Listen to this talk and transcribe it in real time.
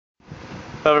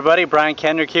Hello everybody, Brian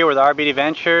Kendrick here with RBD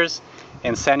Ventures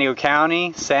in San Diego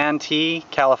County, Santee,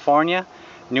 California.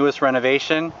 Newest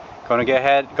renovation. Going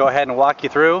to go ahead and walk you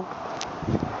through.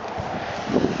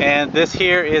 And this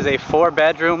here is a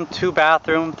 4-bedroom,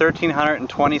 2-bathroom,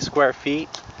 1,320 square feet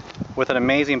with an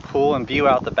amazing pool and view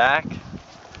out the back.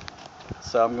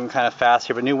 So I'm going kind of fast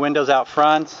here, but new windows out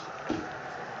front.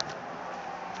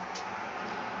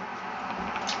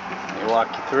 Let me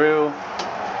walk you through.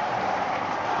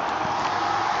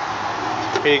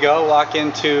 Here you go, walk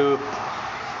into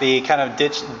the kind of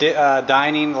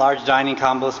large dining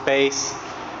combo space,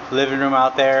 living room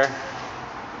out there.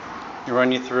 We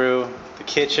run you through the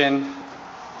kitchen,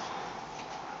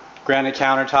 granite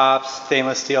countertops,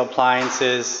 stainless steel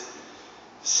appliances,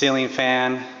 ceiling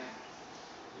fan.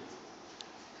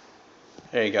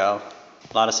 There you go,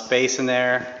 a lot of space in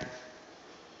there.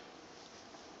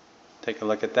 Take a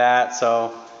look at that.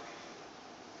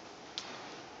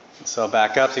 So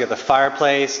back up, so you got the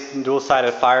fireplace,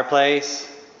 dual-sided fireplace,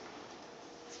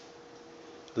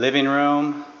 living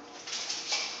room,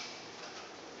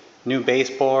 new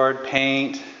baseboard,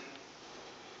 paint,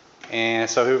 and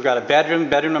so we've got a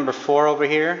bedroom number 4 over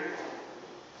here,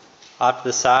 off to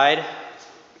the side.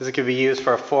 This could be used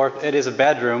for it is a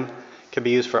bedroom, could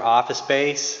be used for office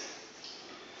space.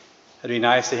 It'd be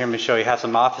nice to hear me show you have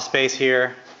some office space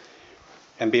here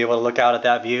and be able to look out at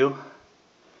that view.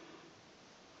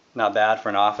 Not bad for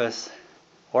an office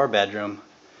or a bedroom.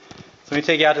 So let me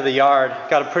take you out to the yard.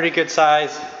 Got a pretty good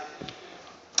size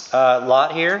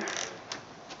lot here.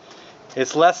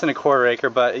 It's less than a 1/4 acre,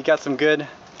 but you got some good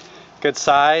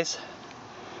size.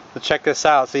 So check this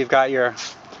out. So you've got your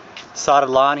sodded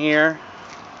lawn here.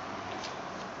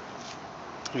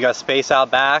 You got space out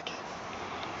back.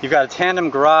 You've got a tandem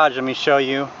garage. Let me show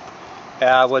you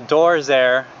with doors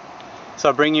there.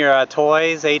 So bring your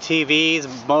toys, ATVs,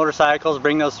 motorcycles,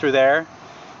 bring those through there.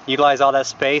 Utilize all that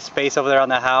space over there on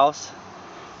the house.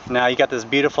 Now you got this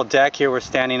beautiful deck here we're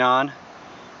standing on.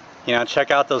 You know,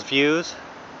 check out those views.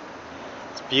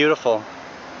 It's beautiful.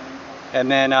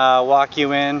 And then walk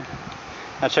you in.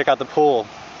 Now check out the pool.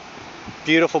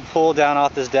 Beautiful pool down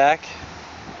off this deck.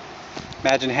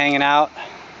 Imagine hanging out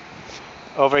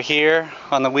over here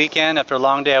on the weekend after a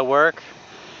long day of work.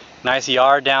 Nice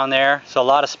yard down there, so a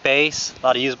lot of space, a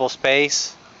lot of usable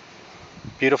space.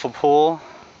 Beautiful pool.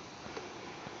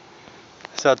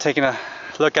 So taking a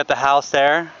look at the house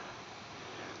there.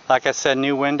 Like I said,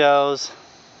 new windows.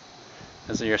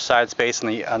 This is your side space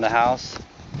on the house.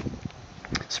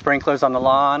 Sprinklers on the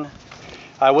lawn.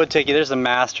 I would take you, there's the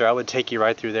master, I would take you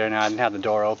right through there now. I didn't have the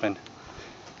door open.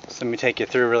 So let me take you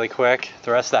through really quick.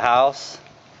 The rest of the house.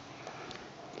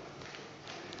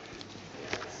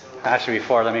 Actually,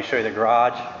 before, let me show you the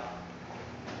garage.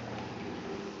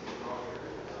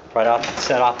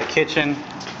 Set off the kitchen.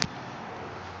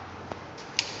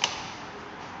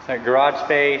 That garage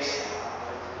space.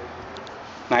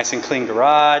 Nice and clean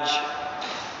garage.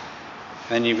 And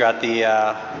then you've got the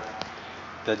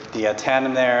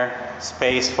tandem there.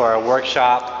 Space for a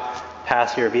workshop.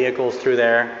 Pass your vehicles through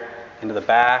there into the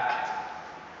back.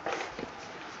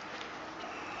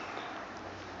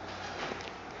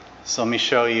 So let me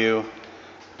show you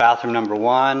bathroom number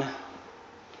 1.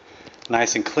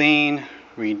 Nice and clean,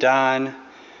 redone,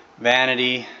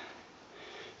 vanity,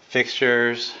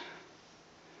 fixtures.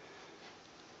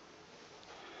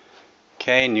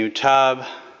 Okay, new tub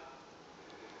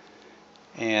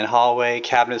and hallway,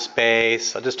 cabinet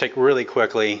space. I'll just take really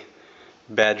quickly.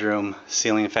 Bedroom,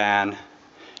 ceiling fan,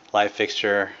 light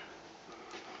fixture.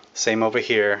 Same over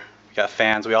here. We got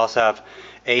fans. We also have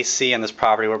AC on this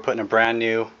property. We're putting a brand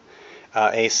new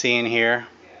AC in here.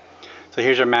 So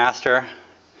here's your master.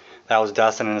 That was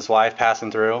Dustin and his wife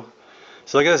passing through.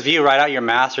 So look at this view right out your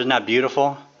master. Isn't that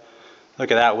beautiful?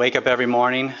 Look at that. Wake up every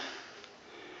morning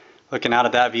looking out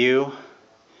at that view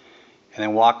and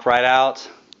then walk right out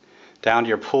down to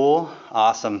your pool.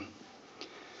 Awesome.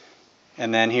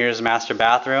 And then here's master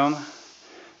bathroom.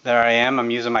 There I am.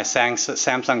 I'm using my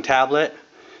Samsung tablet.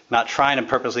 Not trying to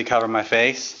purposely cover my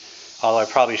face, although I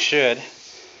probably should.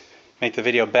 Make the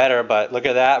video better, but look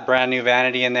at that, brand new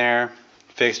vanity in there,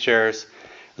 fixtures.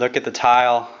 Look at the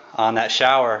tile on that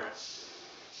shower.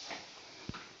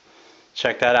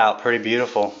 Check that out, pretty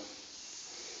beautiful.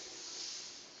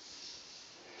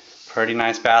 Pretty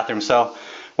nice bathroom. So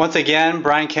once again,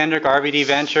 Brian Kendrick, RBD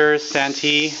Ventures,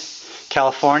 Santee,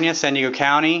 California, San Diego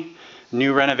County.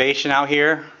 New renovation out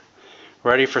here.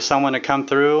 Ready for someone to come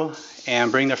through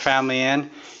and bring their family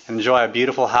in and enjoy a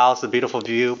beautiful house, a beautiful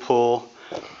view, pool,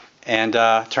 and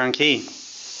turnkey.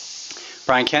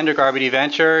 Brian Kendrick, RBD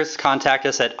Ventures. Contact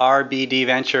us at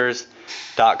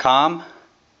rbdventures.com.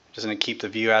 Just going to keep the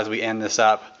view as we end this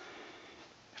up.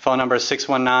 Phone number is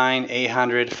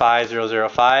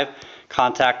 619-800-5005.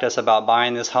 Contact us about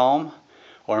buying this home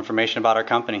or information about our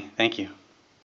company. Thank you.